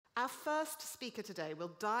Our first speaker today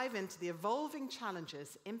will dive into the evolving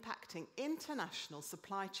challenges impacting international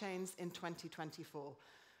supply chains in 2024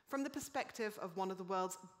 from the perspective of one of the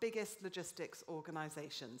world's biggest logistics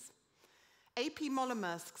organizations. AP Moller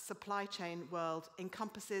Maersk's supply chain world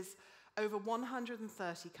encompasses over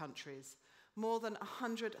 130 countries, more than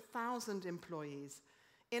 100,000 employees,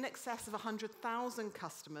 in excess of 100,000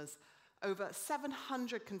 customers, over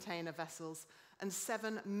 700 container vessels, and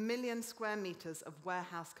 7 million square meters of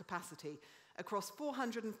warehouse capacity across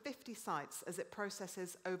 450 sites as it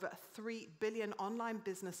processes over 3 billion online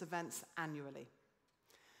business events annually.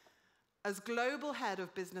 As Global Head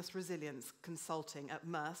of Business Resilience Consulting at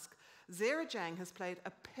Maersk, Zera Zheng has played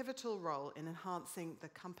a pivotal role in enhancing the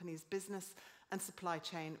company's business and supply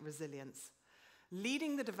chain resilience,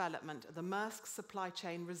 leading the development of the Maersk supply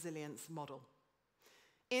chain resilience model.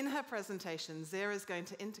 In her presentation, Zera is going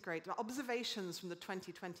to integrate observations from the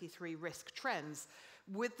 2023 risk trends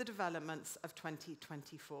with the developments of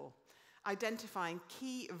 2024, identifying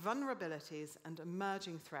key vulnerabilities and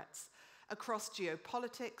emerging threats across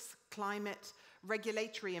geopolitics, climate,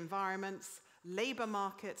 regulatory environments, labor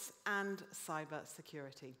markets, and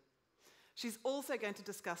cybersecurity. She's also going to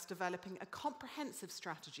discuss developing a comprehensive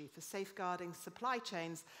strategy for safeguarding supply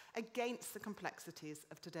chains against the complexities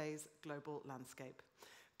of today's global landscape.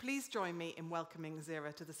 Please join me in welcoming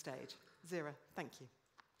Zera to the stage. Zera, thank you.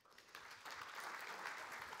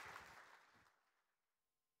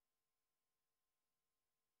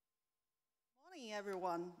 Morning,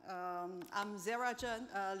 everyone. I'm Zera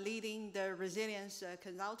Zheng, leading the Resilience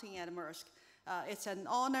Consulting at Maersk. It's an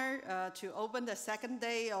honor to open the second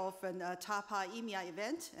day of an TAPA EMEA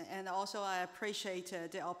event, and also I appreciate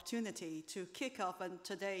the opportunity to kick off on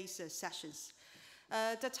today's sessions.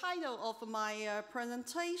 The title of my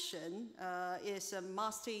presentation is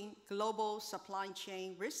Mastering Global Supply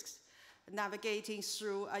Chain Risks, Navigating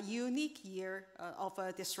Through a Unique Year of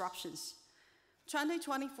Disruptions.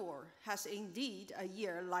 2024 has indeed a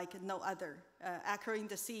year like no other, echoing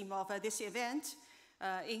the theme of this event.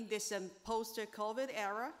 In this post-COVID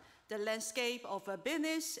era, the landscape of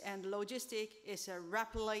business and logistics is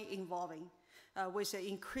rapidly evolving, with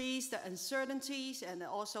increased uncertainties and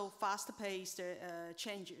also fast-paced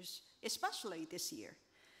changes, especially this year.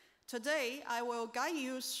 Today, I will guide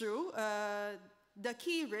you through the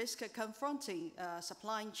key risks confronting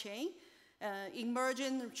supply chain,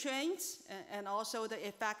 emerging trends, and also the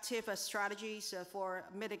effective strategies for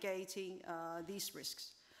mitigating these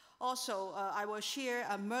risks. Also, I will share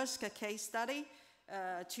a Maersk case study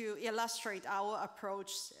to illustrate our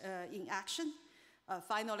approach in action.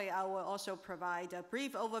 Finally, I will also provide a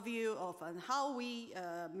brief overview of how we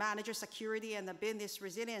manage security and business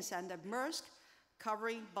resilience at Maersk,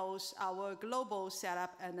 covering both our global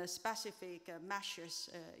setup and specific measures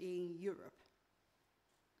in Europe.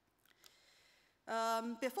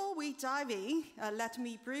 Before we dive in, let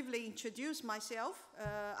me briefly introduce myself.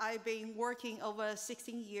 I've been working over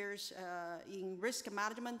 16 years in risk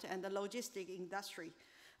management and the logistics industry,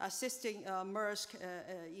 assisting Maersk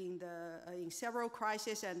in several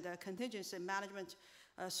crises and contingency management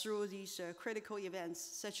through these critical events,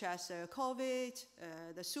 such as COVID,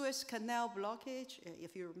 the Suez Canal blockage,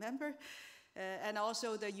 if you remember, and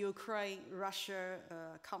also the Ukraine-Russia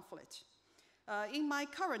conflict. In my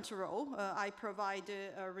current role, I provide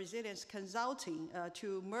resilience consulting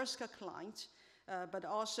to Maersk clients, but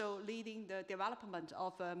also leading the development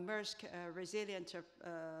of Maersk resilient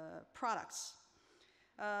products.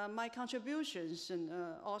 My contributions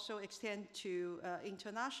also extend to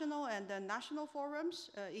international and national forums,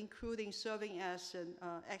 including serving as an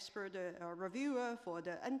expert reviewer for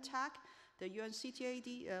the UNTAC, the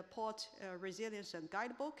UNCTAD Port Resilience and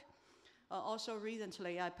Guidebook. Also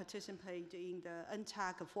recently, I participated in the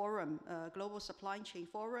UNTAC Forum, Global Supply Chain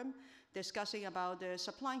Forum, discussing about the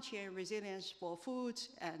supply chain resilience for food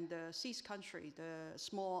and the CIS country, the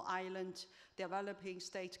small island developing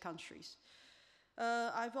state countries.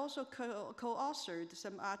 I've also co-authored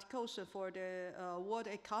some articles for the World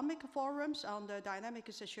Economic Forums on the dynamic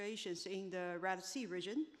situations in the Red Sea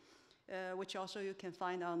region, which also you can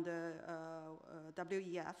find on the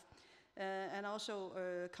WEF. And also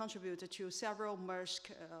contributed to several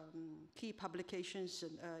Maersk key publications,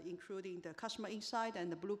 including the Customer Insight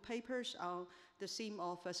and the Blue Papers on the theme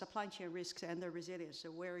of supply chain risks and the resilience,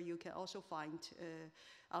 where you can also find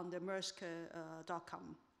on the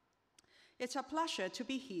Maersk.com. It's a pleasure to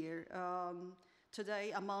be here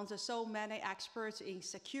today among so many experts in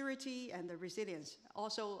security and the resilience.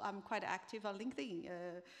 Also, I'm quite active on LinkedIn,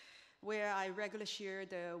 where I regularly share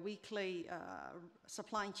the weekly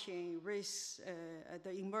supply chain risks,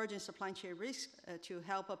 the emerging supply chain risks to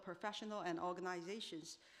help professionals and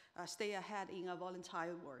organizations stay ahead in a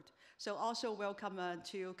volatile world. So also welcome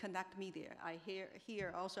to connect me there.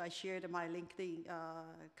 Here also I shared my LinkedIn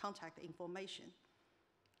contact information.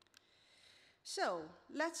 So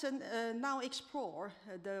let's now explore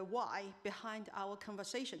the why behind our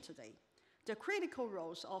conversation today, the critical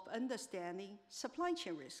roles of understanding supply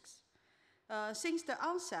chain risks. Since the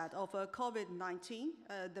onset of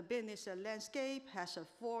COVID-19, the business landscape has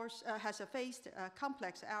faced a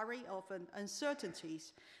complex array of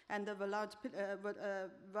uncertainties and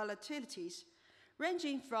volatilities,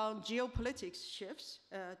 ranging from geopolitics shifts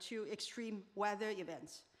to extreme weather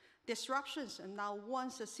events. Disruptions now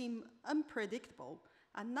once seem unpredictable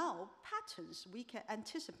are now patterns we can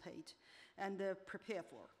anticipate and prepare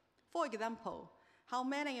for. For example, how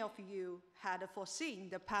many of you had foreseen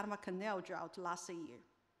the Panama Canal drought last year?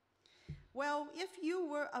 Well, if you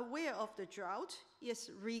were aware of the drought, its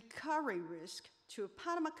recurring risk to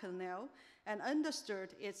Panama Canal, and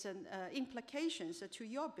understood its implications to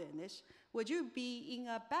your business, would you be in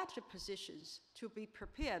a better position to be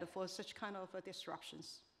prepared for such kind of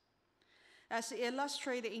disruptions? As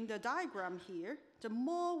illustrated in the diagram here, the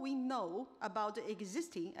more we know about the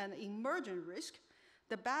existing and emerging risk,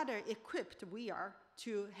 the better equipped we are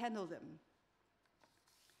to handle them.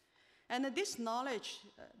 And this knowledge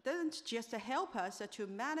doesn't just help us to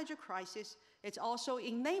manage a crisis, it also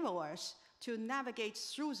enables us to navigate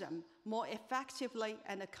through them more effectively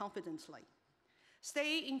and confidently.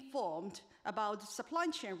 Staying informed about supply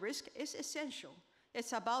chain risk is essential.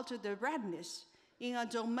 It's about the readiness in a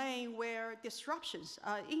domain where disruptions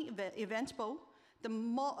are inevitable.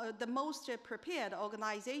 The most prepared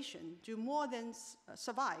organization do more than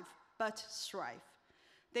survive, but thrive.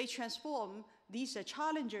 They transform these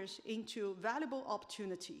challenges into valuable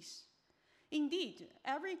opportunities. Indeed,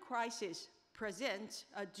 every crisis presents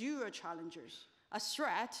dual challenges, a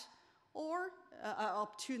threat or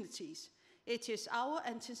opportunities. It is our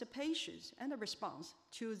anticipations and the response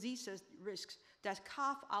to these risks that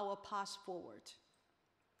carve our path forward.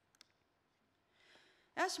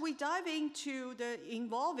 As we dive into the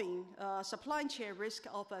evolving supply chain risk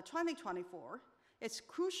of 2024, it's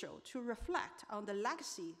crucial to reflect on the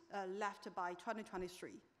legacy left by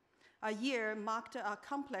 2023. A year marked a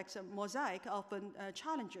complex mosaic of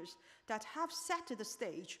challenges that have set the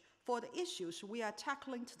stage for the issues we are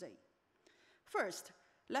tackling today. First,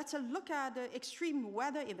 let's look at the extreme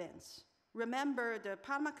weather events. Remember the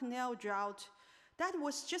Panama Canal drought? That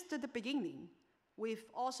was just the beginning. We've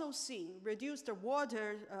also seen reduced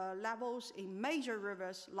water levels in major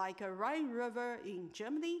rivers like Rhine River in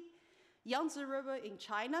Germany, Yangtze River in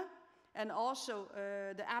China, and also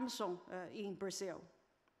the Amazon in Brazil.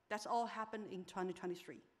 That's all happened in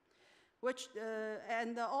 2023.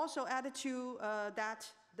 And also added to that,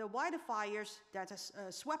 the wildfires that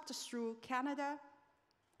swept through Canada,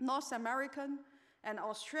 North America, and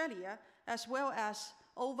Australia, as well as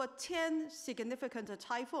over 10 significant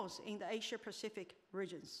typhoons in the Asia-Pacific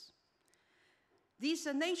regions. These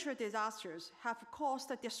nature disasters have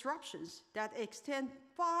caused disruptions that extend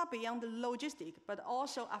far beyond the logistic, but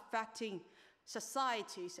also affecting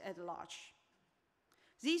societies at large.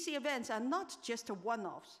 These events are not just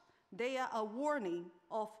one-offs. They are a warning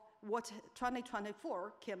of what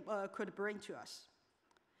 2024 could bring to us.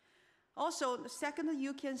 Also, second,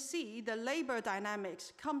 you can see the labor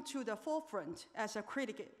dynamics come to the forefront as a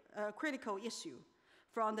critical issue.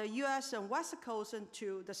 From the US and West Coast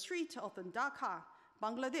to the street of Dhaka,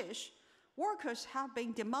 Bangladesh, workers have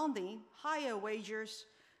been demanding higher wages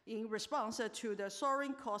in response to the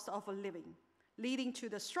soaring cost of living, leading to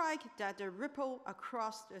the strike that ripple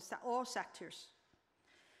across all sectors.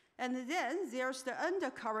 And then there's the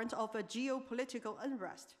undercurrent of a geopolitical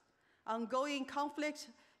unrest. Ongoing conflicts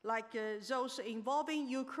like those involving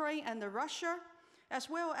Ukraine and Russia, as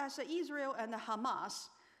well as Israel and Hamas,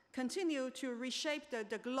 continue to reshape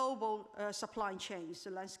the global supply chains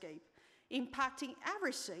landscape, impacting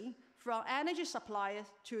everything from energy suppliers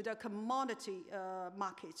to the commodity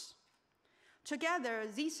markets. Together,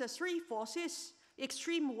 these three forces,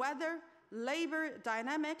 extreme weather, labor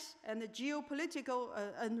dynamics, and geopolitical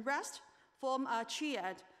unrest, form a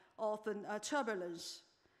triad of turbulence.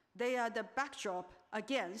 They are the backdrop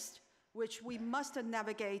against which we must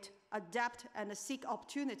navigate, adapt, and seek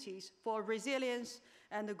opportunities for resilience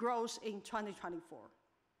and growth in 2024.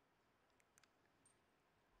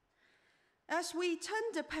 As we turn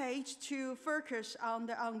the page to focus on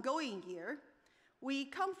the ongoing year, we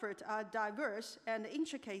comfort a diverse and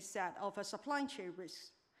intricate set of supply chain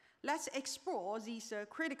risks. Let's explore these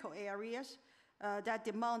critical areas that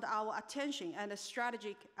demand our attention and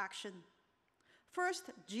strategic action.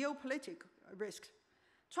 First, geopolitical risks.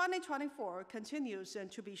 2024 continues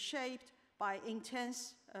to be shaped by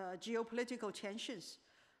intense geopolitical tensions.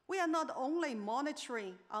 We are not only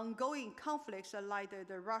monitoring ongoing conflicts like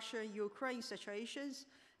the Russia-Ukraine situations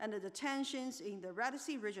and the tensions in the Red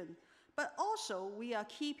Sea region, but also we are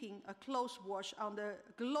keeping a close watch on the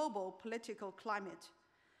global political climate.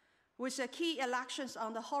 With the key elections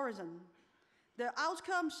on the horizon, the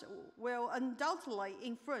outcomes will undoubtedly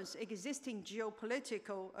influence existing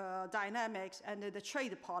geopolitical dynamics and the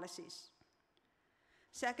trade policies.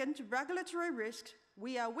 Second, regulatory risks.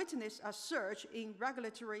 We are witnessing a surge in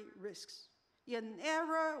regulatory risks. In an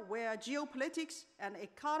era where geopolitics and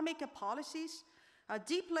economic policies are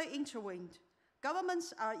deeply intertwined,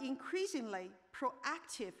 governments are increasingly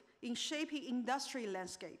proactive in shaping industry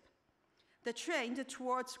landscape. The trend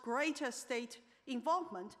towards greater state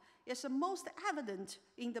involvement is most evident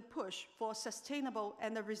in the push for sustainable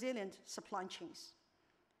and resilient supply chains.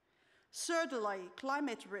 Thirdly,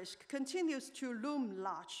 climate risk continues to loom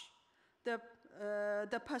large.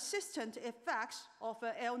 The persistent effects of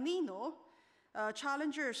El Nino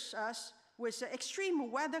challenges us with extreme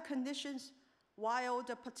weather conditions, while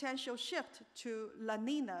the potential shift to La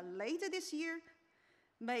Nina later this year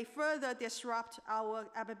may further disrupt our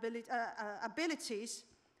abilities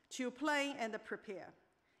to plan and prepare.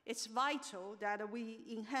 It's vital that we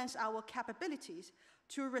enhance our capabilities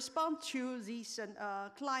to respond to these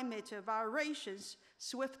climate variations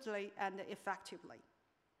swiftly and effectively.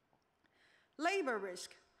 Labor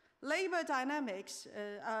risk. Labor dynamics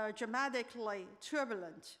are dramatically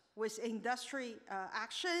turbulent, with industry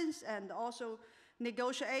actions and also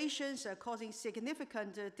negotiations causing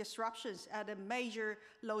significant disruptions at a major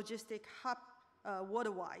logistic hub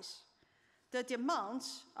worldwide. The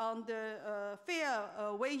demands on the fair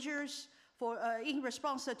wages in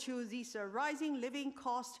response to these rising living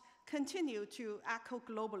costs continue to echo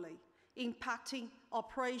globally, impacting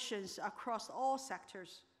operations across all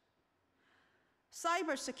sectors.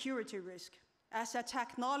 Cybersecurity risk. As a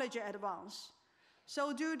technology advances,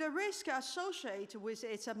 so do the risks associated with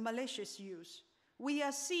its malicious use. We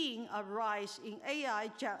are seeing a rise in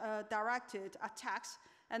AI-directed attacks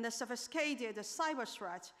and the sophisticated cyber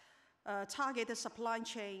threats target supply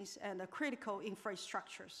chains and critical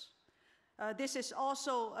infrastructures. This is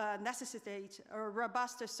also necessitates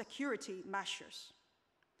robust security measures.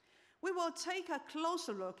 We will take a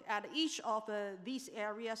closer look at each of these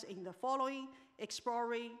areas in the following,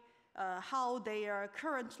 exploring how they are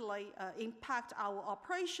currently impact our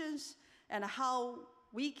operations and how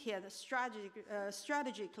we can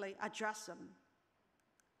strategically address them.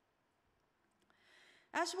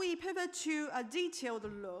 As we pivot to a detailed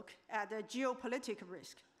look at the geopolitical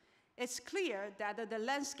risk, it's clear that the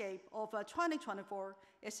landscape of 2024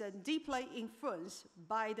 is deeply influenced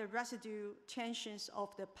by the residue tensions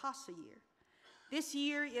of the past year. This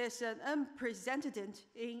year is unprecedented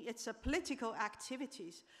in its political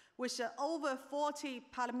activities, with over 40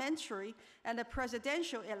 parliamentary and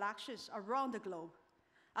presidential elections around the globe,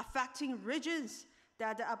 affecting regions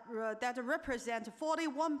that represent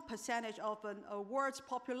 41% of a world's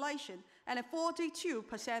population and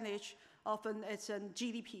 42% of its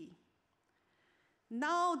GDP.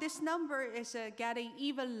 Now this number is getting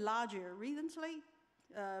even larger recently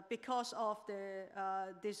because of the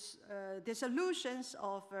dissolutions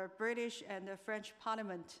of British and French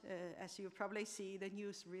Parliament, as you probably see the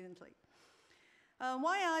news recently.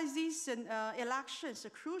 Why are these elections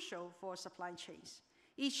crucial for supply chains?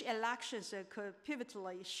 Each election could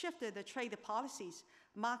pivotally shift the trade policies,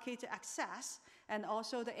 market access, and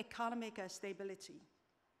also the economic stability.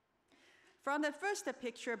 From the first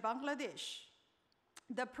picture, Bangladesh,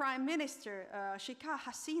 the Prime Minister, Sheikh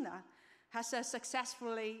Hasina, has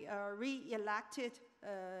successfully re-elected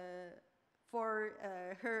for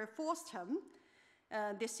her fourth term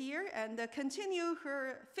this year and continue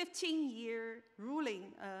her 15-year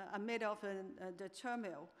ruling amid of the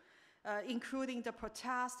turmoil, including the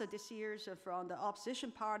protests this year from the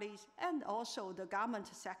opposition parties and also the government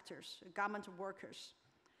sectors, government workers.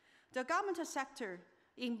 The government sector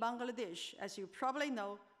in Bangladesh, as you probably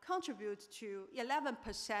know, contributes to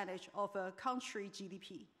 11% of a country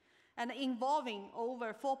GDP and involving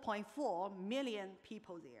over 4.4 million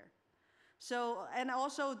people there. So, and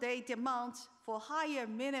also they demand for higher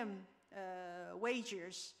minimum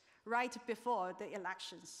wages right before the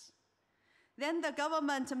elections. Then the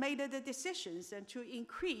government made the decisions to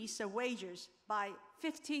increase the wages by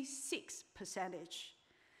 56%.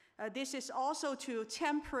 This is also to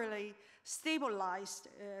temporarily stabilize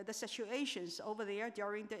the situations over there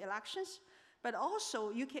during the elections, but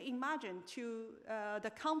also you can imagine to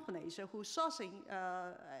the companies who sourcing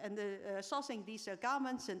sourcing these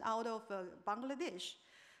garments and out of Bangladesh,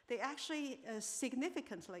 they actually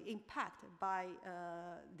significantly impacted by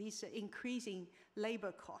these increasing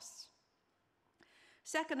labor costs.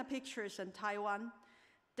 Second picture is in Taiwan.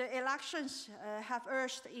 The elections have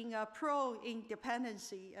urged in a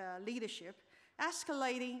pro-independency leadership,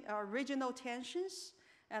 escalating regional tensions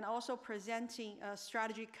and also presenting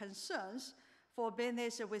strategic concerns for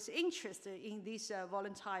business with interest in this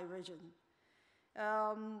volatile region.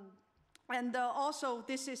 Also,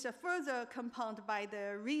 this is further compounded by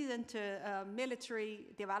the recent military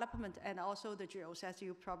development and also the drills, as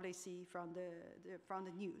you probably see from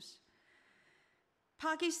the news.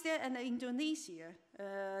 Pakistan and Indonesia,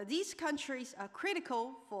 these countries are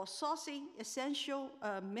critical for sourcing essential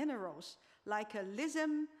minerals like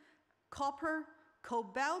lithium, copper,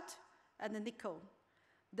 cobalt, and nickel.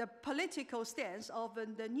 The political stance of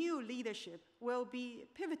the new leadership will be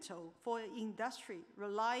pivotal for industry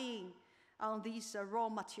relying on these raw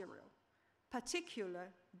material, particularly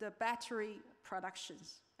the battery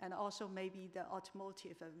productions and also maybe the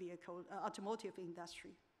automotive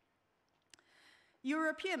industry.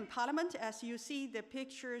 European Parliament, as you see the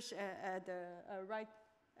pictures at the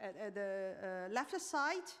left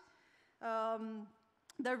side,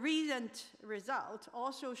 the recent result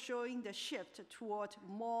also showing the shift toward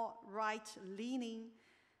more right-leaning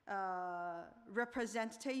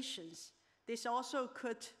representations. This also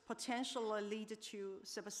could potentially lead to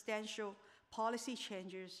substantial policy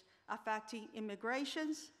changes affecting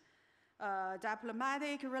immigrations,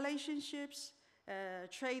 diplomatic relationships,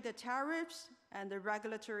 trade tariffs, and the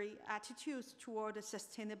regulatory attitudes toward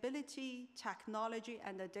sustainability, technology,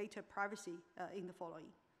 and the data privacy in the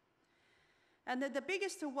following. And the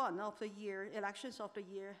biggest one of the year, elections of the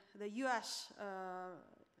year, the US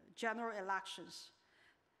general elections.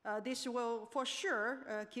 This will for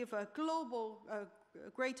sure give a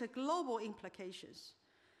greater global implications.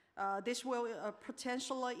 This will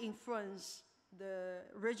potentially influence the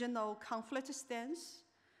regional conflict stance,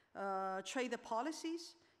 trade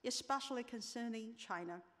policies, especially concerning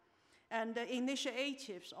China, and the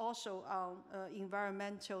initiatives also on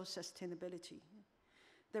environmental sustainability.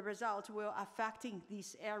 The result will affecting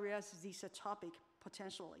these areas, this topic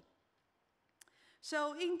potentially.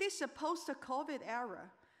 So in this post-COVID era,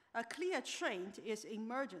 a clear trend is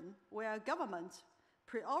emerging where governments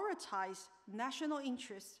prioritize national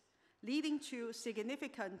interests, leading to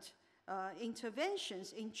significant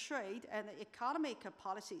interventions in trade and economic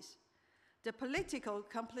policies. The political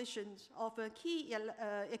completions of key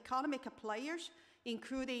economic players,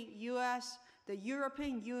 including US, the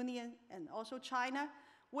European Union, and also China,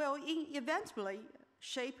 will eventually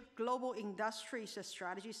shape global industries'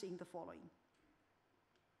 strategies in the following.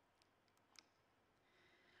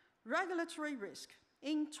 Regulatory risk.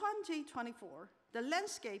 In 2024, the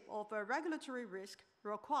landscape of regulatory risk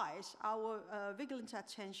requires our vigilant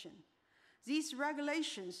attention. These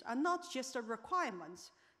regulations are not just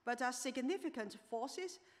requirements, but are significant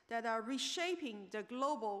forces that are reshaping the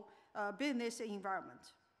global business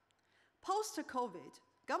environment. Post-COVID,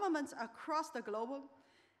 governments across the globe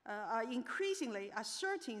are increasingly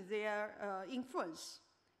asserting their influence,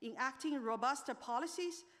 enacting robust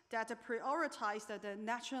policies that prioritize the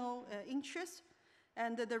national interest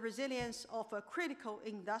and the resilience of critical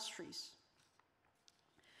industries.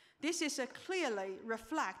 This is clearly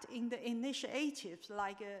reflected in the initiatives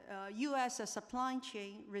like US Supply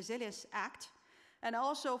Chain Resilience Act, and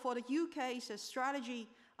also for the UK's strategy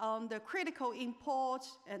on the critical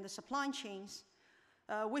imports and the supply chains,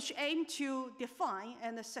 which aim to define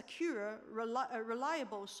and secure a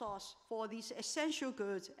reliable source for these essential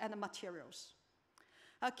goods and materials.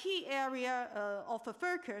 A key area of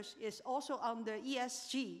focus is also on the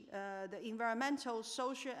ESG, the environmental,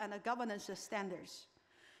 social, and governance standards,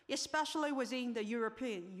 especially within the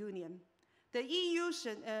European Union. The EU's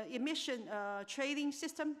emission trading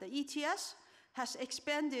system, the ETS, has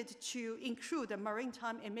expanded to include the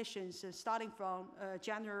maritime emissions starting from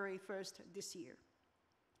January 1st this year.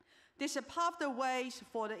 This paved the ways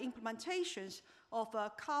for the implementations of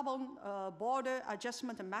a carbon border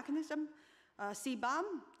adjustment mechanism, CBAM.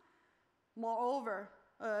 Moreover,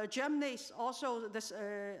 Germany also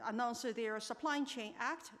announced their Supply Chain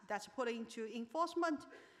Act that's put into enforcement.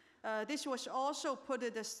 This was also put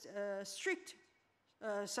the strict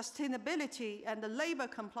sustainability and the labor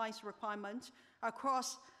compliance requirements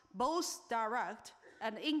across both direct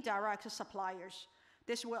and indirect suppliers.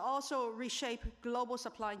 This will also reshape global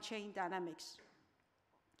supply chain dynamics.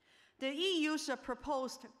 The EU's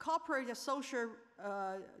proposed Corporate Social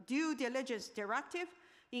Due Diligence Directive,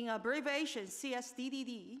 in abbreviation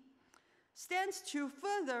CSDDD, stands to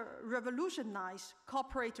further revolutionize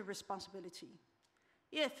corporate responsibility.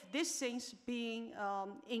 If these things being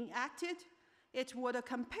enacted, it would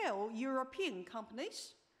compel European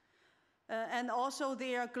companies and also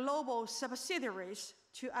their global subsidiaries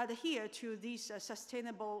to adhere to these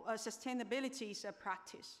sustainability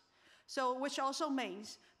practice. So, which also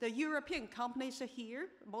means the European companies here,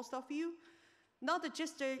 most of you, not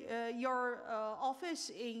just your office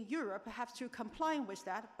in Europe have to comply with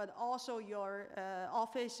that, but also your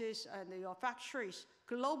offices and your factories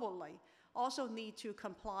globally also need to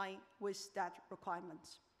comply with that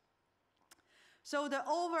requirement. So the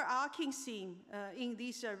overarching theme in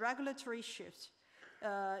these regulatory shifts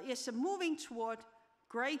is moving toward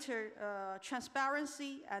greater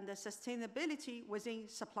transparency and sustainability within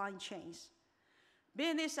supply chains.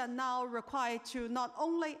 Businesses are now required to not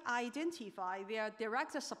only identify their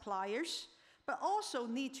direct suppliers, but also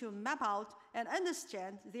need to map out and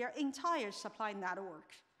understand their entire supply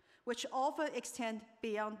network, which often extend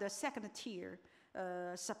beyond the second-tier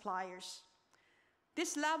suppliers.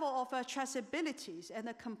 This level of traceability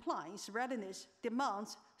and compliance readiness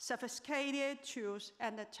demands sophisticated tools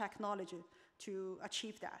and technology to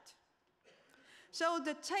achieve that. So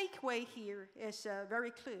the takeaway here is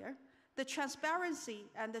very clear. The transparency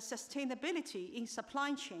and the sustainability in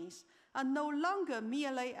supply chains are no longer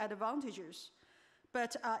merely advantages,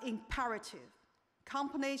 but are imperative.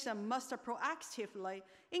 Companies must proactively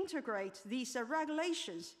integrate these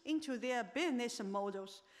regulations into their business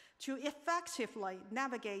models to effectively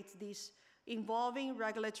navigate this evolving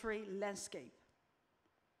regulatory landscape.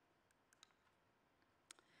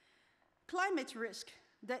 Climate risk,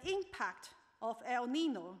 the impact of El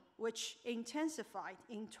Nino, which intensified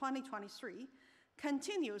in 2023,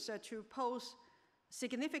 continues to pose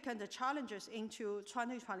significant challenges into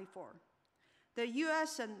 2024. The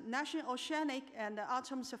U.S. National Oceanic and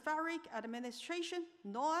Atmospheric Administration,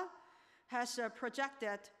 NOAA, has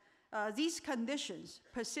projected these conditions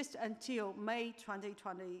persist until May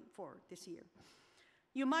 2024, this year.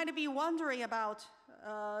 You might be wondering about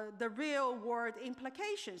the real-world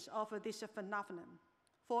implications of this phenomenon.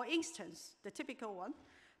 For instance, the typical one,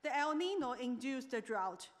 the El Nino-induced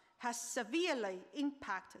drought has severely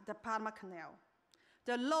impacted the Panama Canal.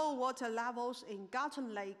 The low water levels in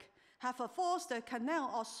Gatun Lake have forced the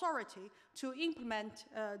Canal Authority to implement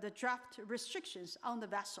the draft restrictions on the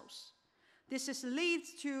vessels. This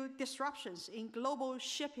leads to disruptions in global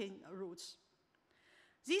shipping routes.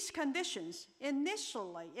 These conditions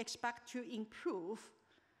initially expect to improve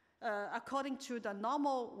according to the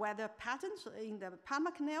normal weather patterns in the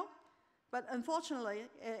Panama Canal, but unfortunately,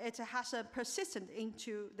 it has persisted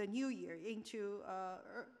into the new year, into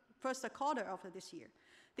first quarter of this year.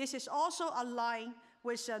 This is also aligned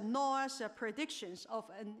with NOAA's predictions of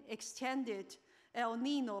an extended El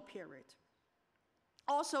Nino period.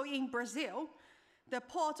 Also in Brazil, the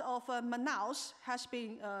port of Manaus has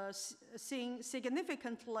been seeing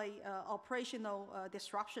significantly operational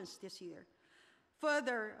disruptions this year.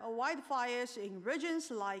 Further, wildfires in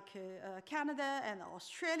regions like Canada and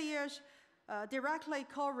Australia directly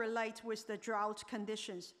correlate with the drought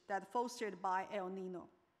conditions that fostered by El Nino.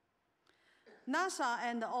 NASA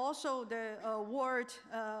and also the World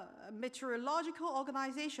Meteorological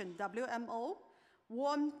Organization, WMO,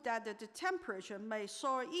 warned that the temperature may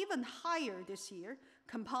soar even higher this year,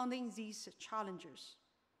 compounding these challenges.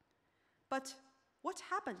 But what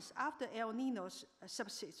happens after El Nino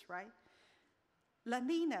subsides, right? La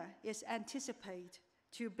Nina is anticipated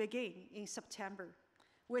to begin in September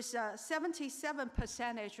with a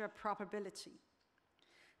 77% probability.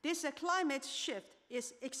 This climate shift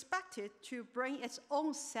is expected to bring its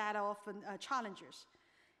own set of challenges,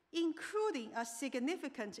 including a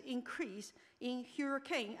significant increase in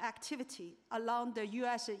hurricane activity along the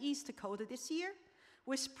U.S. East Coast this year,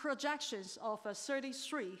 with projections of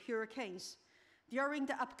 33 hurricanes during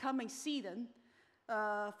the upcoming season,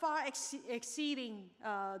 far exceeding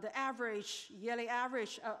the yearly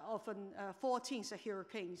average of 14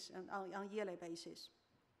 hurricanes on a yearly basis.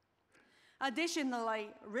 Additionally,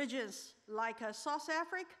 regions like South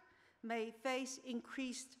Africa may face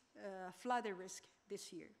increased flood risk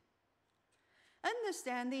this year.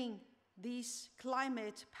 Understanding these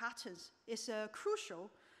climate patterns is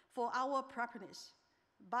crucial for our preparedness.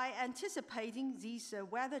 By anticipating these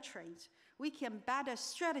weather trends, we can better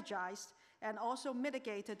strategize and also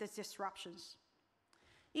mitigate the disruptions.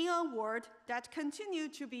 In a world that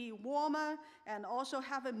continues to be warmer and also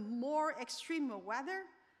having more extreme weather,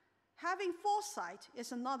 having foresight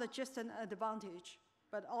is not just an advantage,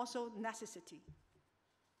 but also necessity.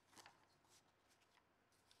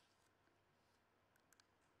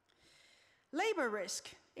 Labor risk.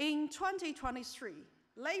 In 2023,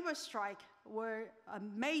 labor strike were a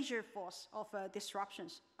major force of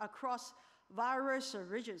disruptions across various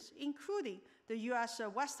regions, including the US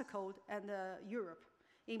West Coast and Europe,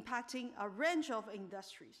 impacting a range of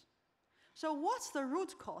industries. So what's the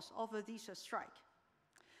root cause of this strike?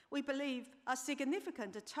 We believe a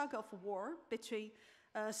significant tug of war between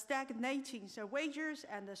stagnating wages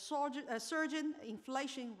and surging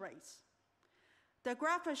inflation rates. The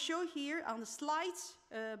graph shown here on the slides,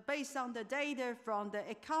 based on the data from the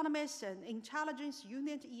Economists and Intelligence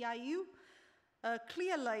Unit, EIU,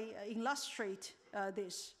 clearly illustrate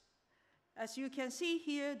this. As you can see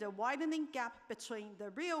here, the widening gap between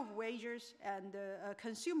the real wages and the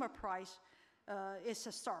consumer price is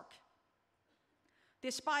stark.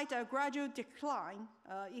 Despite a gradual decline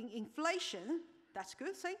in inflation, that's a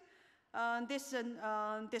good thing, this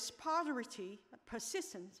disparity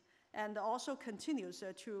persistent and also continues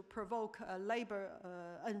to provoke labor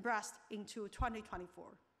unrest into 2024.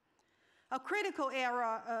 A critical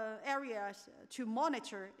area to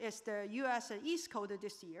monitor is the US East Coast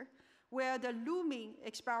this year, where the looming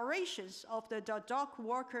expirations of the dock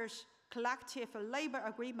workers' collective labor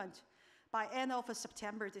agreement by end of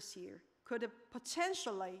September this year could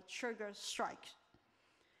potentially trigger strikes.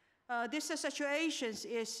 This situation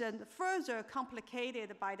is further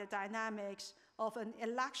complicated by the dynamics of an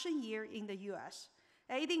election year in the US,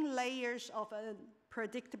 adding layers of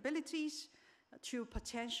unpredictabilities to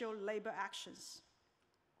potential labor actions.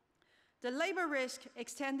 The labor risk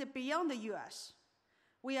extended beyond the US.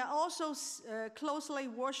 We are also closely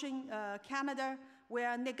watching Canada,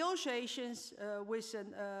 where negotiations with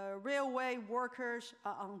railway workers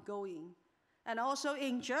are ongoing, and also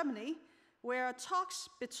in Germany, where talks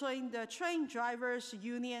between the train drivers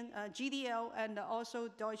union, GDL, and also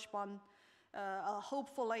Deutsche Bahn are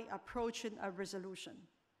hopefully approaching a resolution.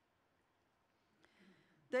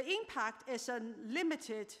 The impact is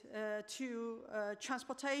limited to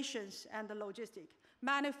transportations and the logistics.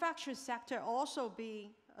 Manufacturing sector also being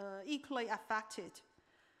equally affected.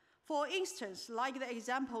 For instance, like the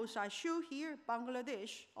examples I show here,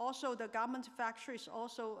 Bangladesh, also the garment factory is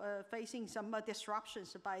also facing some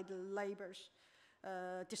disruptions by the labor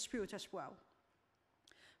dispute as well.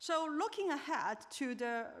 So looking ahead to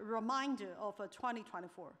the remainder of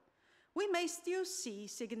 2024, we may still see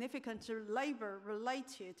significant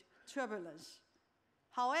labor-related turbulence.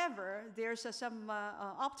 However, there's some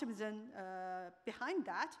optimism behind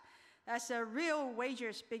that, as real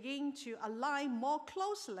wages begin to align more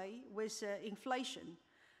closely with inflation,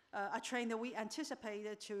 a trend that we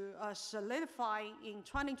anticipated to solidify in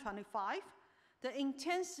 2025. The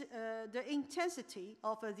intensity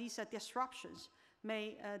of these disruptions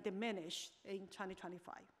may diminish in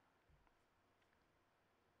 2025.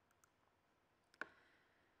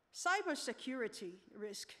 Cybersecurity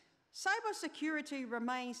risk. Cybersecurity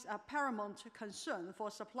remains a paramount concern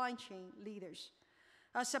for supply chain leaders.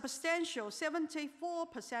 A substantial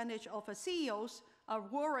 74% of CEOs are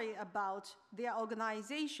worried about their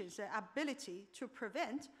organization's ability to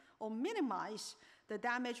prevent or minimize the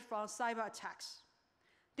damage from cyber attacks.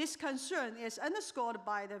 This concern is underscored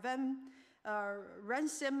by the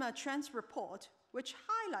Ransom Trends Report, which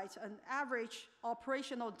highlights an average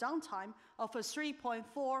operational downtime of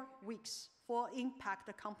 3.4 weeks for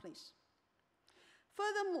impacted companies.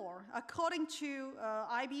 Furthermore, according to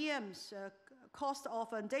IBM's Cost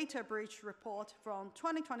of a Data Breach report from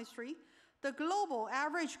 2023, the global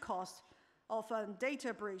average cost of a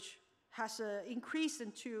data breach has increased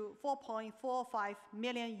to $4.45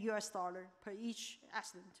 million per each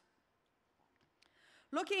accident.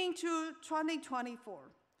 Looking into 2024,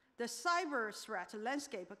 the cyber threat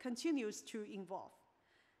landscape continues to evolve.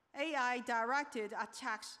 AI-directed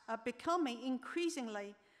attacks are becoming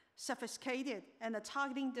increasingly sophisticated and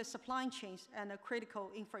targeting the supply chains and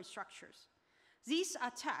critical infrastructures. These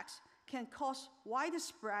attacks can cause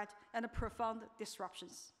widespread and profound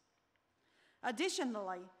disruptions.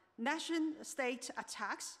 Additionally, nation-state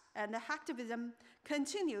attacks and hacktivism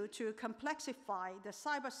continue to complexify the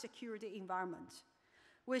cybersecurity environment,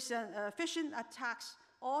 with phishing attacks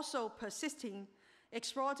also persisting,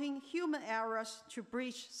 exploiting human errors to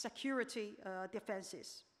breach security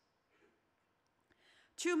defenses.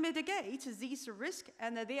 To mitigate these risks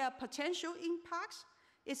and their potential impacts,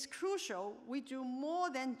 it's crucial we do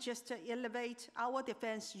more than just elevate our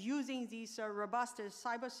defense using these robust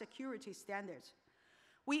cybersecurity standards.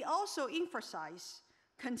 We also emphasize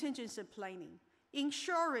contingency planning,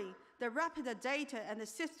 ensuring the rapid data and the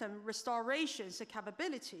system restorations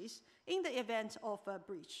capabilities in the event of a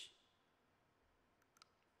breach.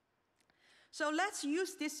 So let's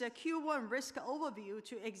use this Q1 risk overview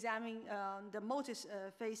to examine the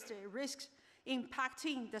multi-faced risks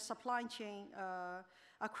impacting the supply chain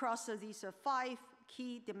across these 5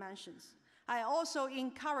 key dimensions. I also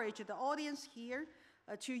encourage the audience here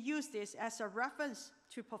to use this as a reference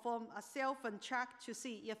to perform a self-check to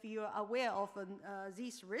see if you are aware of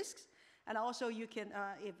these risks, and also you can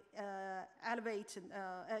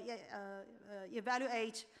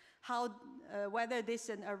evaluate how whether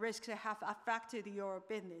these risks have affected your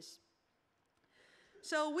business.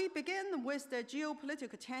 So we begin with the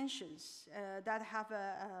geopolitical tensions that have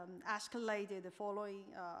escalated following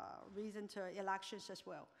recent elections as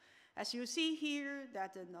well. As you see here,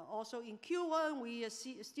 that also in Q1, we are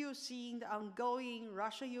still seeing the ongoing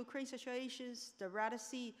Russia-Ukraine situations, the Red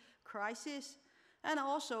Sea crisis, and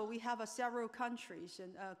also we have several countries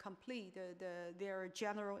complete their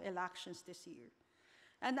general elections this year.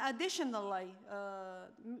 And additionally,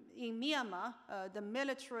 in Myanmar, the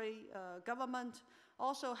military government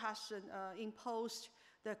also has imposed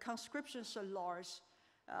the conscription laws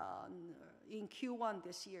in Q1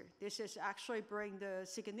 this year. This is actually bring the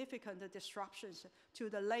significant disruptions to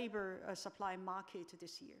the labor supply market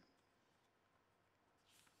this year.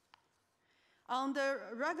 On the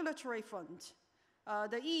regulatory front,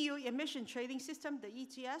 the EU emission trading system, the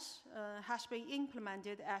ETS, has been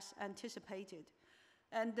implemented as anticipated.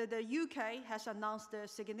 And the UK has announced the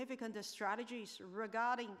significant strategies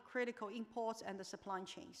regarding critical imports and the supply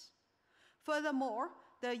chains. Furthermore,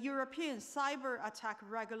 the European Cyber Attack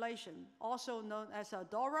Regulation, also known as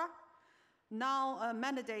DORA, now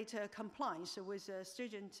mandate compliance with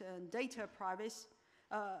stringent data privacy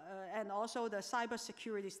and also the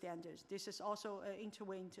cybersecurity standards. This is also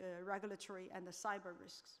intertwined regulatory and the cyber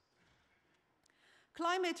risks.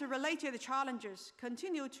 Climate-related challenges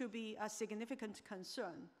continue to be a significant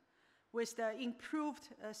concern, with the improved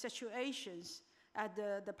situations at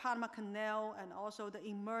the Panama Canal and also the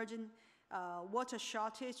emerging water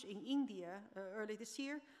shortage in India early this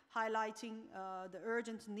year, highlighting the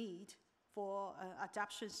urgent need for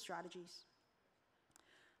adaptation strategies.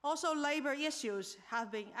 Also, labor issues have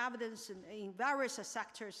been evidenced in various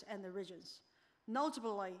sectors and the regions.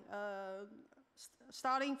 Notably,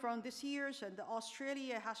 starting from this year, and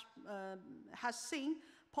Australia has seen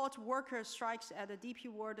port worker strikes at the DP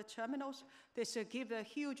World terminals. This give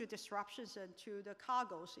huge disruptions to the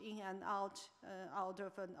cargoes in and out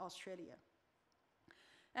of Australia.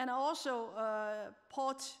 And also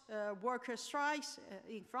port worker strikes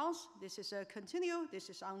in France. This is continue. This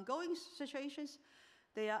is ongoing situations.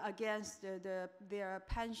 They are against their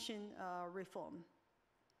pension reform.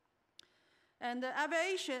 And the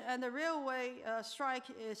aviation and the railway strike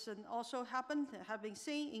is also have been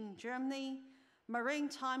seen in Germany.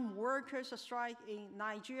 Maritime workers strike in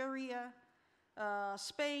Nigeria.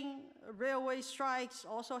 Spain railway strikes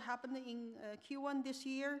also happened in Q1 this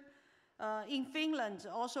year. In Finland,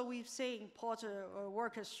 also we've seen port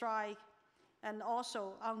workers strike, and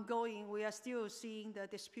also ongoing, we are still seeing the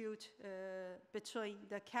dispute between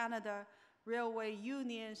the Canada railway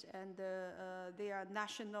unions and their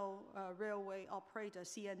national railway operator,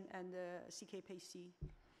 CN and CKPC.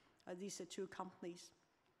 These are 2 companies.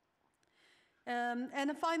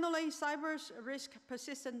 And finally, cyber risk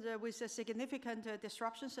persistent with significant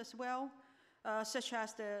disruptions as well, such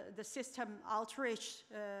as the system outage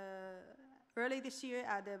early this year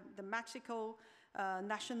at the Mexico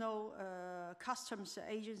National Customs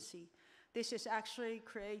Agency. This has actually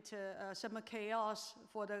created some chaos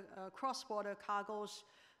for the cross-border cargoes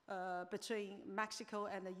between Mexico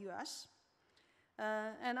and the US.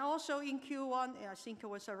 And also in Q1, I think it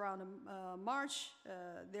was around March,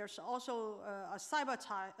 there's also a cyber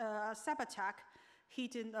attack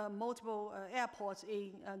hitting multiple airports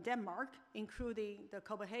in Denmark, including the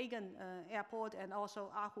Copenhagen airport and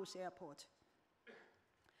also Aarhus airport.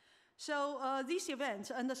 So these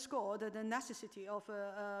events underscore the necessity of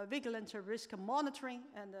vigilant risk monitoring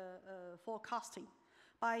and forecasting.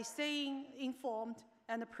 By staying informed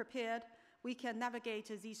and prepared, we can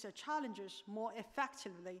navigate these challenges more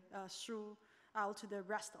effectively throughout the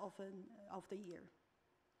rest of the year.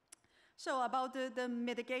 So about the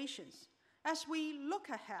mitigations. As we look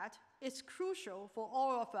ahead, it's crucial for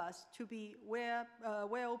all of us to be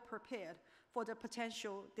well prepared for the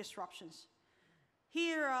potential disruptions.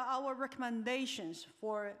 Here are our recommendations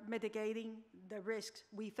for mitigating the risks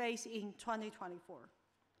we face in 2024.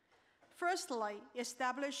 Firstly,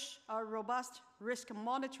 establish a robust risk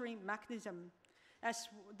monitoring mechanism. As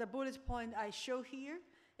the bullet point I show here,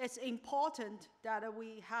 it's important that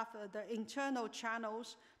we have the internal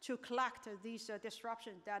channels to collect these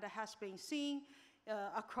disruptions that has been seen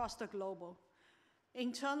across the globe.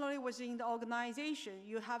 Internally within the organization,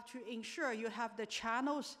 you have to ensure you have the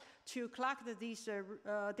channels to collect these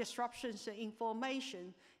disruptions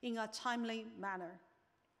information in a timely manner.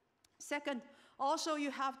 Second, also you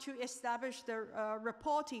have to establish the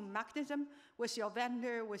reporting mechanism with your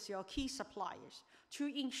vendor, with your key suppliers, to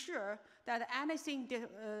ensure that anything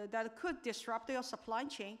that could disrupt your supply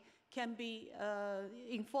chain can be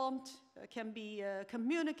informed, can be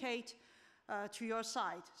communicated to your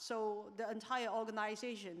side, so the entire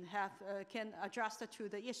organization can address to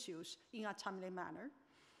the issues in a timely manner.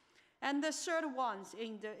 And the third one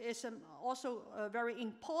is also very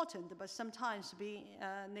important, but sometimes being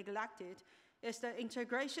neglected, is the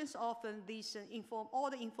integrations of these all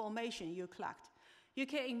the information you collect. You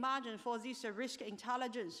can imagine for this risk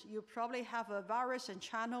intelligence, you probably have various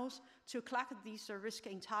channels to collect this risk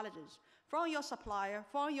intelligence from your supplier,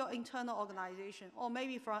 from your internal organization, or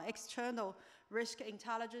maybe from external risk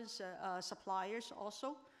intelligence suppliers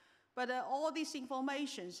also. But all these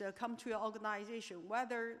informations come to your organization,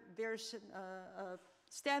 whether there's a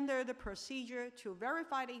standard procedure to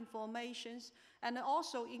verify the informations, and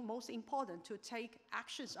also, most important, to take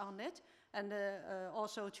actions on it, and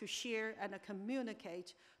also to share and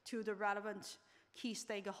communicate to the relevant key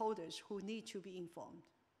stakeholders who need to be informed.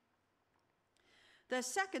 The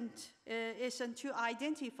second is to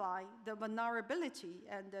identify the vulnerability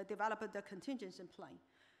and develop the contingency plan.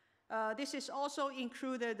 This is also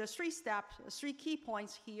included the three key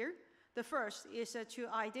points here. The first is to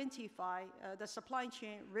identify the supply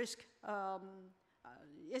chain risk,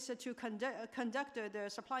 is to conduct the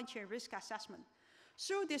supply chain risk assessment.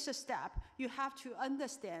 Through this step, you have to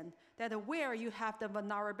understand that where you have the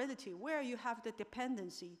vulnerability, where you have the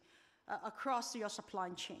dependency across your supply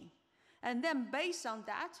chain. And then based on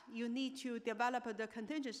that, you need to develop the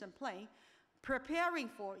contingency plan, preparing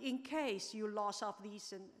for in case you lost of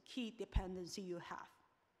these key dependency you have.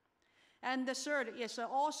 And the third is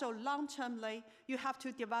also long-termly, you have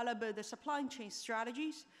to develop the supply chain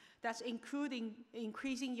strategies that's including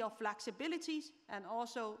increasing your flexibilities and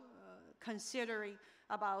also considering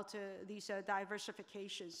about these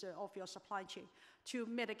diversifications of your supply chain to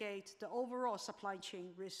mitigate the overall supply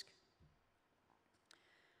chain risk.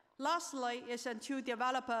 Lastly is to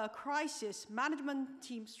develop a crisis management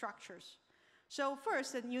team structures. So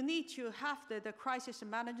first, you need to have the crisis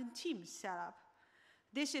management team set up.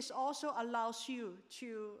 This is also allows you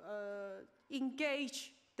to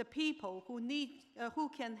engage the people who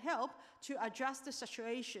can help to address the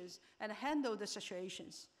situations and handle the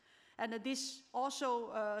situations. And this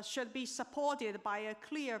also should be supported by a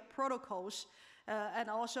clear protocols and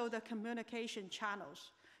also the communication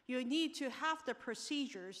channels. You need to have the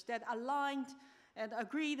procedures that aligned and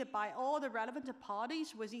agreed by all the relevant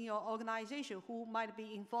parties within your organization who might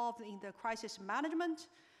be involved in the crisis management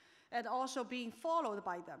and also being followed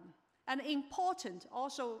by them. And important,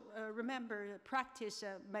 also remember, practice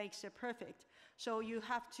makes perfect. So you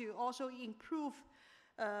have to also improve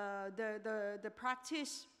the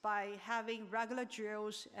practice by having regular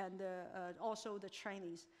drills and also the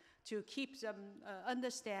trainings to keep them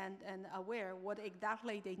understand and aware what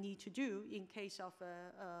exactly they need to do in case of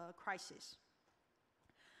a crisis.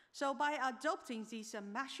 So by adopting these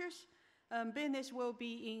measures, business will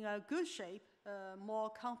be in a good shape,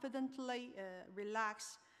 more confidently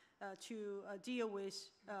relaxed to deal with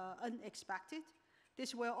unexpected.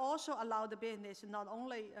 This will also allow the business not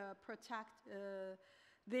only protect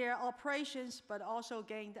their operations, but also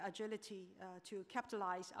gain the agility to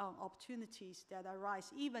capitalize on opportunities that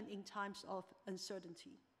arise even in times of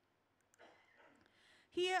uncertainty.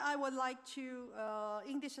 Here I would like to,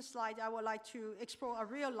 in this slide, I would like to explore a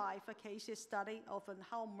real-life case study of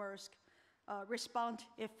how Maersk respond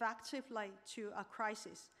effectively to a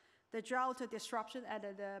crisis, the drought disruption at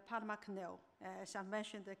the Panama Canal, as I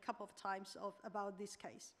mentioned a couple of times about this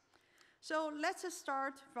case. So let's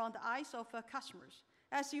start from the eyes of customers.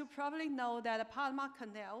 As you probably know, that the Panama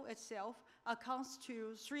Canal itself accounts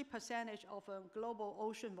to 3% of global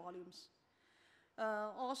ocean volumes.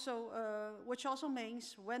 Which also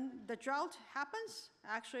means when the drought happens,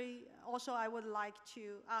 actually, also I would like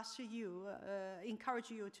to ask you,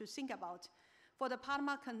 encourage you to think about, for the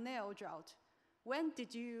Panama Canal drought, when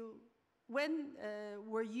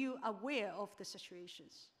were you aware of the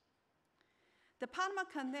situations? The Panama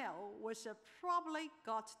Canal was probably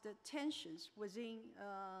got the tensions within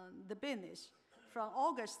the business from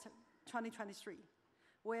August 2023,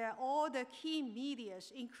 where all the key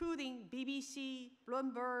medias, including BBC,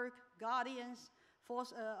 Bloomberg, Guardians,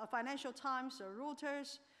 Financial Times,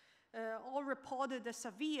 Reuters, all reported the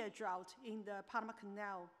severe drought in the Panama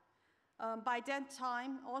Canal. By that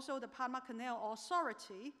time, also the Panama Canal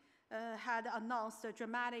Authority had announced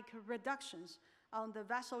dramatic reductions on the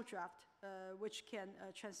vessel draft, which can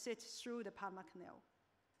transit through the Panama Canal.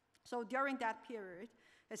 So during that period,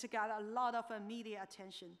 it's got a lot of media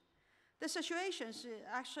attention. The situations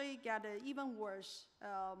actually got even worse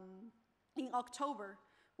in October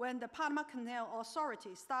when the Panama Canal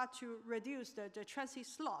Authority started to reduce the transit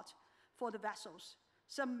slot for the vessels.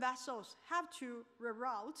 Some vessels have to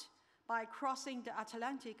reroute by crossing the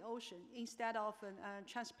Atlantic Ocean instead of a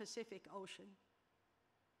Trans-Pacific Ocean.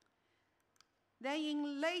 Then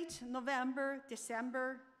in late November,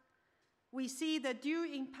 December, we see the due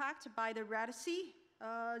impact by the Red Sea.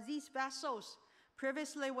 These vessels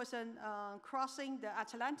previously was crossing the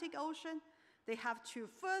Atlantic Ocean. They have to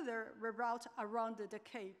further reroute around the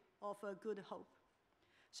Cape of Good Hope.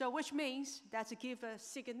 So which means that give a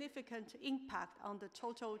significant impact on the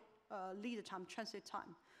total lead time, transit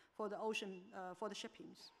time for the ocean, for the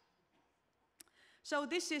shippings. So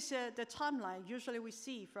this is the timeline usually we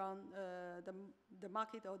see from the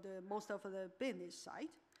market or most of the business side.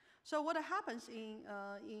 So what happens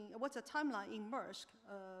what's the timeline in Maersk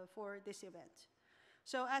for this event?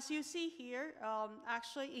 So as you see here,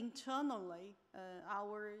 actually internally,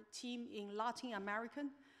 our team in Latin America,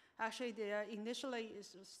 actually they initially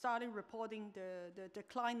started reporting the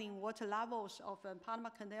declining water levels of Panama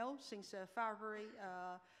Canal since February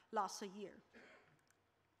last year.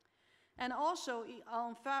 And also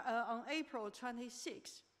on April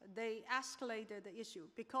 26, they escalated the issue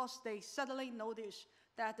because they suddenly noticed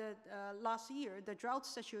that last year the drought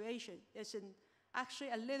situation is actually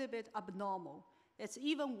a little bit abnormal. It's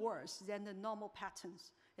even worse than the normal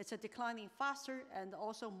patterns. It's declining faster and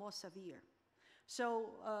also more severe.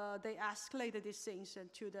 So they escalated these things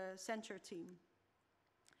to the center team.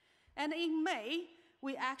 And in May,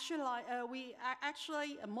 we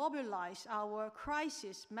actually mobilized our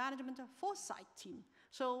crisis management foresight team.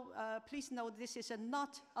 So please note this is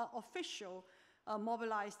not official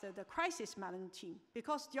mobilized the crisis management team,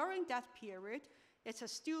 because during that period,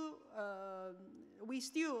 it's still we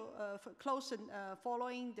still close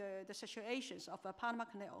following the situations of Panama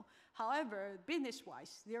Canal. However,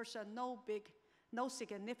 business-wise, there's no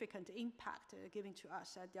significant impact given to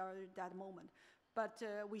us at that moment. But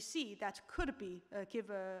we see that could be give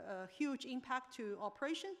a huge impact to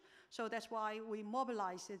operation. So that's why we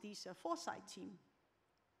mobilize this foresight team.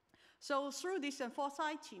 So through this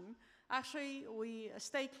foresight team, actually we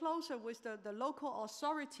stay closer with the local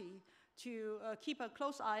authority to keep a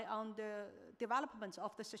close eye on the development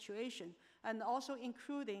of the situation, and also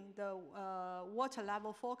including the water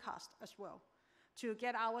level forecast as well, to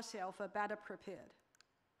get ourselves better prepared.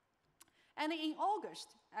 And in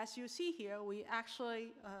August, as you see here, we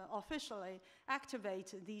actually officially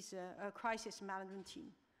activate this crisis management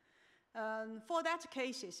team. For that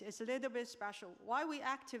cases, it's a little bit special. Why we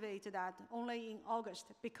activate that only in August?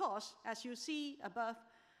 Because, as you see above,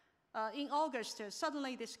 in August,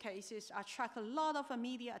 suddenly these cases attract a lot of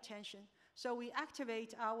media attention. So we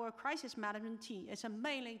activate our crisis management team. It's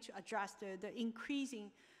mainly to address the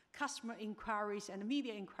increasing customer inquiries and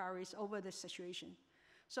media inquiries over the situation.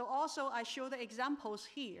 So also, I show the examples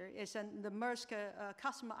here is the Maersk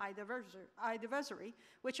customer advisory,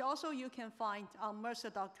 which also you can find on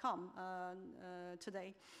Maersk.com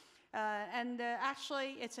today. And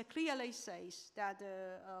actually, it clearly says that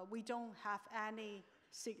we don't have any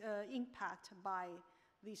impact by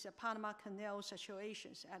these Panama Canal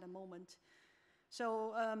situations at the moment.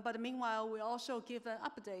 So, but meanwhile, we also give an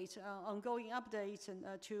update, ongoing updates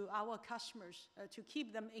to our customers to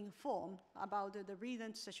keep them informed about the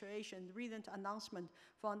recent situation, recent announcement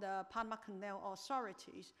from the Panama Canal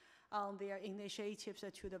authorities on their initiatives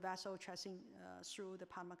to the vessel traversing through the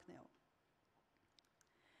Panama Canal.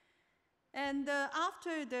 And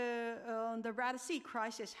after the Red Sea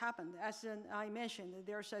crisis happened, as I mentioned,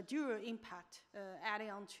 there's a dual impact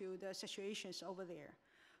adding on to the situations over there.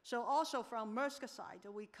 So also from Maersk side,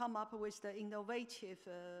 we come up with the innovative,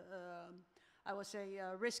 I would say,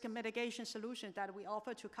 risk mitigation solution that we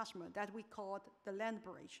offer to customers that we call the land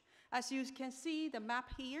bridge. As you can see, the map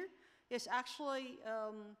here is actually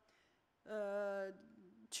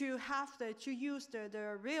to use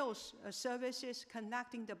the rail services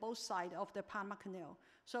connecting the both sides of the Panama Canal.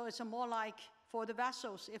 So it's more like for the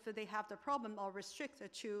vessels, if they have the problem or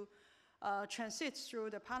restricted to transit through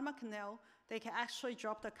the Panama Canal, they can actually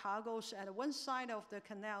drop the cargoes at one side of the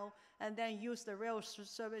canal and then use the rail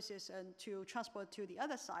services and to transport to the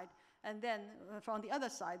other side. And then from the other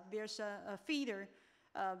side, there's a feeder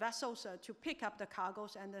vessels to pick up the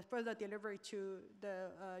cargoes and further delivery to the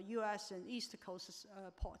US and East Coast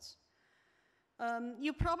ports.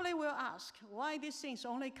 You probably will ask why these things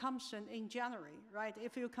only comes in January, right?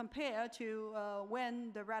 If you compare to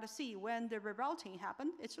when the Red Sea, when the rerouting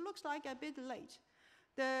happened, it looks like a bit late.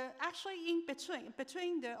 Actually, in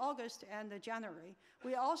between the August and the January,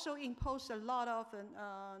 we also imposed a lot of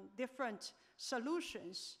different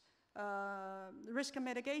solutions, risk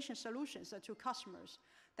mitigation solutions to customers.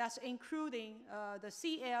 That's including the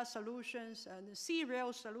sea air solutions and the sea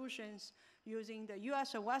rail solutions, using the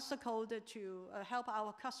US West Code to help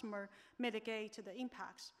our customer mitigate the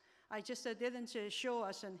impacts. I just didn't show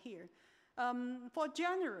us in here. For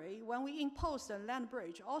January, when we imposed the land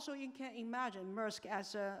bridge, also you can imagine Maersk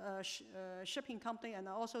as a shipping company and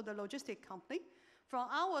also the logistic company. From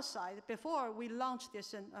our side, before we launch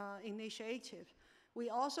this initiative, we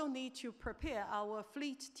also need to prepare our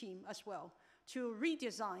fleet team as well to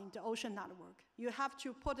redesign the ocean network. You have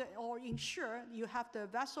to put it or ensure you have the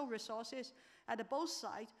vessel resources at both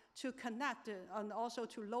sides to connect and also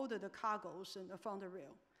to load the cargoes from the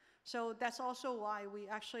rail. So that's also why we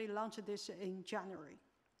actually launched this in January.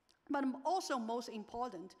 But also most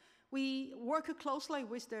important, we work closely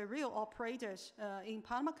with the rail operators in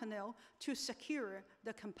Panama Canal to secure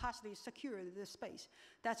the capacity, secure the space.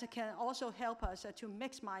 That can also help us to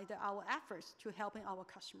maximize our efforts to helping our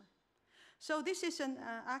customer. So this is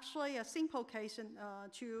actually a simple case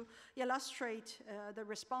to illustrate the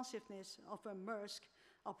responsiveness of Maersk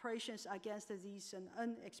operations against these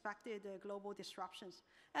unexpected global disruptions,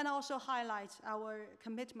 and also highlights our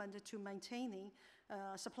commitment to maintaining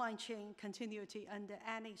supply chain continuity under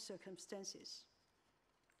any circumstances.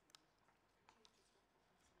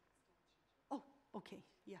 Oh, okay,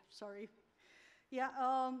 yeah, sorry.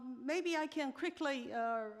 Yeah, maybe I can quickly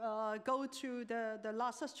go to the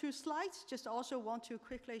last two slides. Just also want to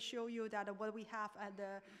quickly show you that what we have at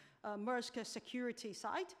the Maersk security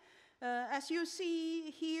side. As you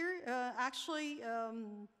see here, actually,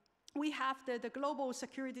 we have the global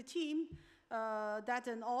security team that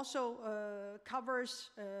then also covers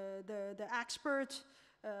the expert,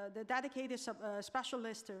 the dedicated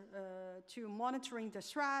specialist to monitoring the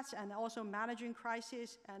threats and also managing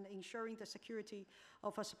crises and ensuring the security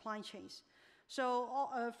of our supply chains. So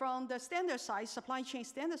from the standard side, supply chain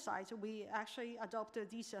standard side, we actually adopted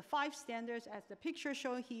these 5 standards as the picture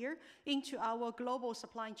shown here into our global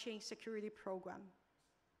supply chain security program.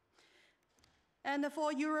 And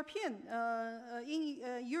for European, in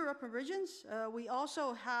Europe regions, we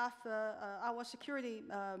also have our security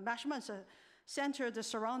measurements centered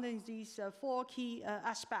surrounding these 4 key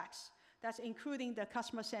aspects. That's including the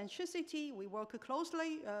customer centricity. We work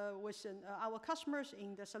closely with our customers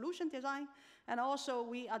in the solution design. And also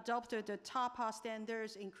we adopted the TAPA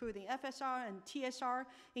standards, including FSR and TSR,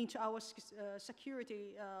 into our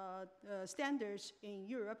security standards in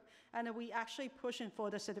Europe. And we actually pushing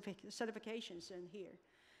for the certifications in here.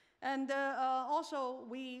 And also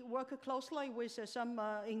we work closely with some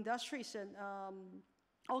industries and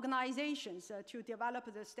organizations to develop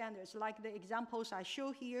the standards, like the examples I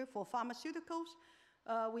show here for pharmaceuticals.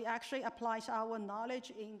 We actually apply our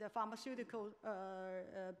knowledge in the pharmaceutical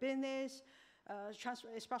business,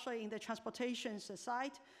 especially in the transportation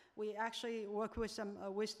side. We actually work with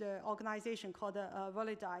the organization called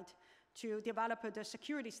Validate to develop the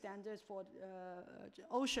security standards for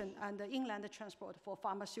ocean and the inland transport for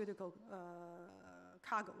pharmaceutical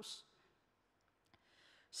cargoes.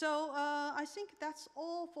 So I think that's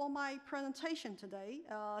all for my presentation today.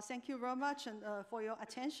 Thank you very much for your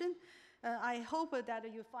attention. I hope that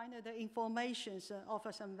you find the information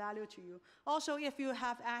offer some value to you. Also, if you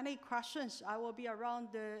have any questions, I will be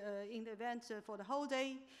around in the event for the whole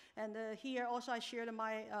day. And here also I shared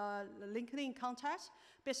my LinkedIn contacts.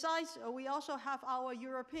 Besides, we also have our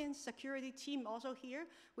European security team also here.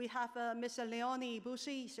 We have Ms. Leonie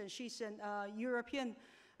Bussi, so she's a European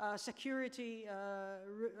security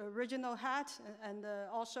regional head, and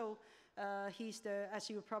also he's as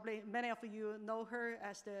you probably, many of you know her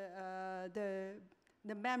as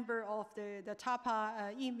the member of the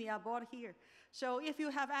TAPA EMEA board here. So if you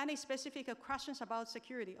have any specific questions about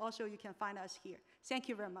security, also you can find us here. Thank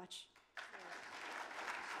you very much.